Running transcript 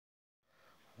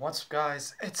What's up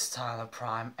guys, it's Tyler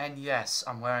Prime, and yes,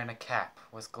 I'm wearing a cap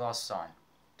with gloss on.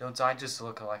 Don't I just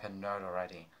look like a nerd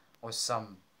already, or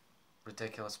some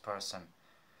ridiculous person.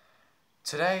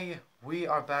 Today, we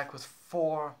are back with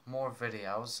 4 more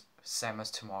videos, same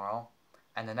as tomorrow,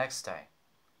 and the next day,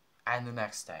 and the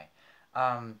next day.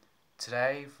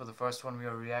 Today, for the first one, we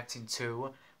are reacting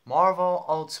to Marvel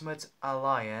Ultimate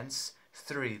Alliance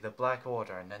 3, The Black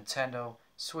Order, Nintendo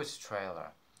Switch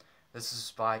trailer. This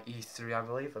is by E3, I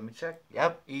believe. Let me check.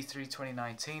 Yep, E3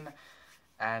 2019.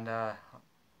 And the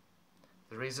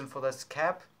reason for this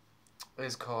cap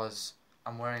is because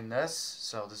I'm wearing this,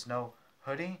 so there's no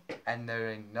hoodie, and there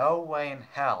ain't no way in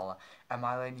hell am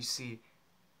I letting you see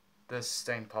this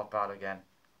stain pop out again.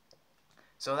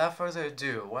 So without further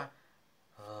ado,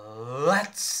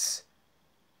 let's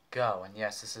go. And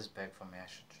yes, this is big for me. I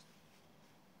should just...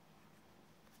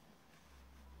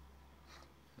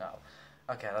 No.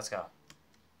 Okay, let's go.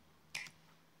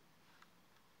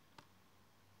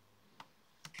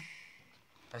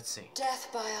 Let's see. Death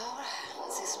by our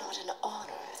hands is not an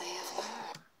honor they have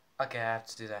earned. Okay, I have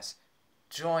to do this.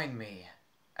 Join me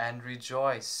and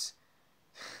rejoice.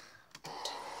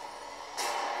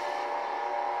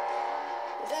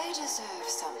 They deserve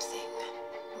something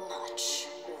much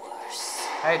worse.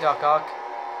 Hey, Doc Ock.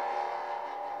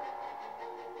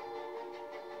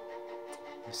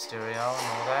 Mysterio and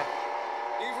all that.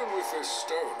 Even with this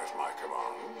stone at my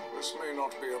command, this may not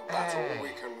be a battle we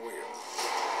can win.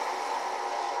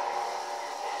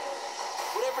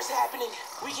 Whatever's happening,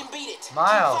 we can beat it.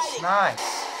 Miles, nice.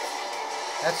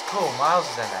 That's cool. Miles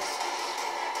is in this.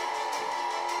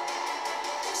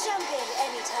 Jump in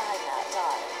anytime now,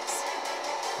 darlings.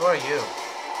 Who are you?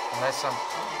 Unless I'm...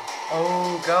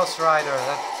 Oh, Ghost Rider.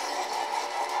 That...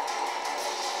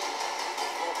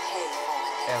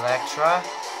 Elektra.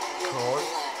 Cool.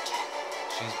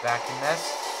 She's back in this.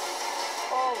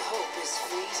 All hope is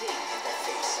fleeting in the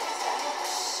face of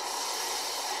Thanos.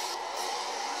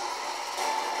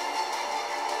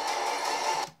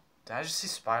 Did I just see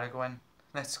Spider-Gwen?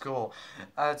 That's cool.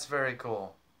 That's very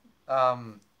cool.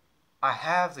 I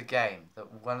have the game.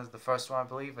 One of the first one, I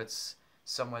believe. It's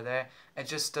somewhere there. It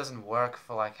just doesn't work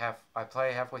for like I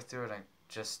play halfway through it and it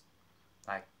just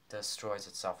like destroys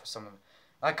itself or something.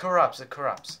 Like corrupts. It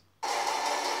corrupts.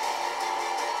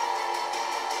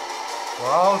 We're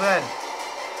all in.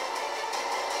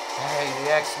 Hey,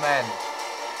 the X-Men.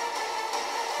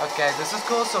 Okay, this is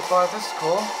cool so far. This is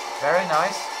cool. Very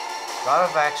nice. A lot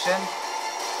of action.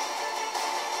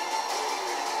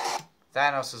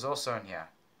 Thanos is also in here.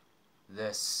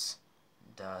 This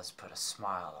does put a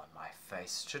smile on my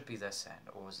face. Should be this end,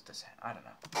 or was it this end? I don't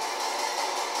know.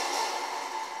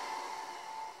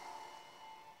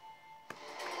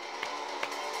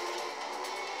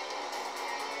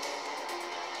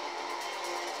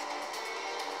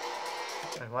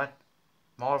 Wait, what?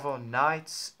 Marvel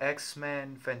Knights,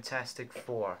 X-Men, Fantastic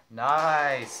Four.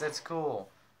 Nice! That's cool.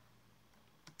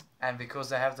 And because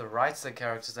they have the rights to the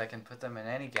characters, they can put them in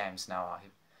any games now.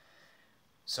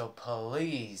 So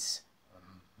please,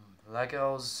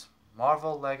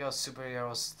 Marvel Lego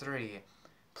Superheroes 3,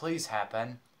 please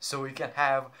happen, so we can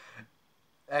have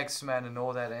X-Men and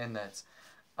all that in it.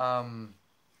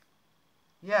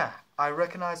 Yeah, I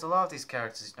recognize a lot of these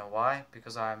characters, you know why?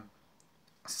 Because I'm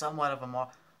somewhat of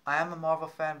I am a Marvel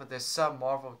fan, but there's some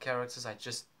Marvel characters they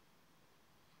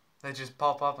just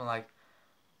pop up and like,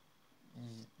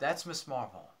 that's Miss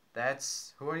Marvel.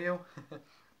 Who are you?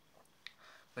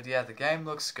 But yeah, the game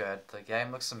looks good. The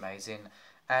game looks amazing.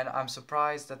 And I'm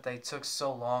surprised that they took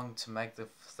so long to make the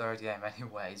third game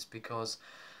anyways, because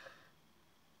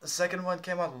the second one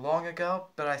came out long ago,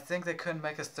 but I think they couldn't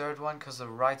make a third one because the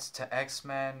rights to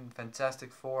X-Men,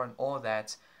 Fantastic Four, and all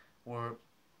that were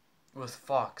with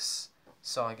Fox.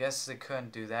 So I guess they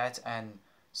couldn't do that, and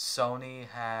Sony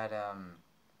had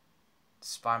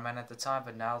Spider-Man at the time,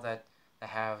 but now that they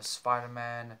have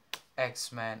Spider-Man,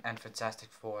 X-Men, and Fantastic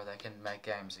Four, they can make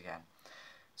games again.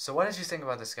 So what did you think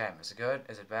about this game? Is it good?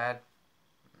 Is it bad?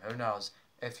 Who knows?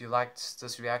 If you liked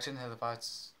this reaction, hit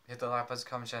the like button,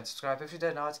 comment, share, and subscribe. If you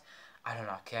did not, I do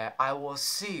not care. I will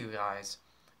see you guys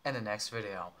in the next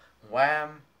video.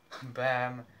 Wham,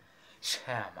 bam,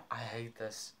 sham. I hate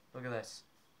this. Look at this.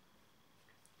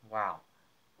 Wow.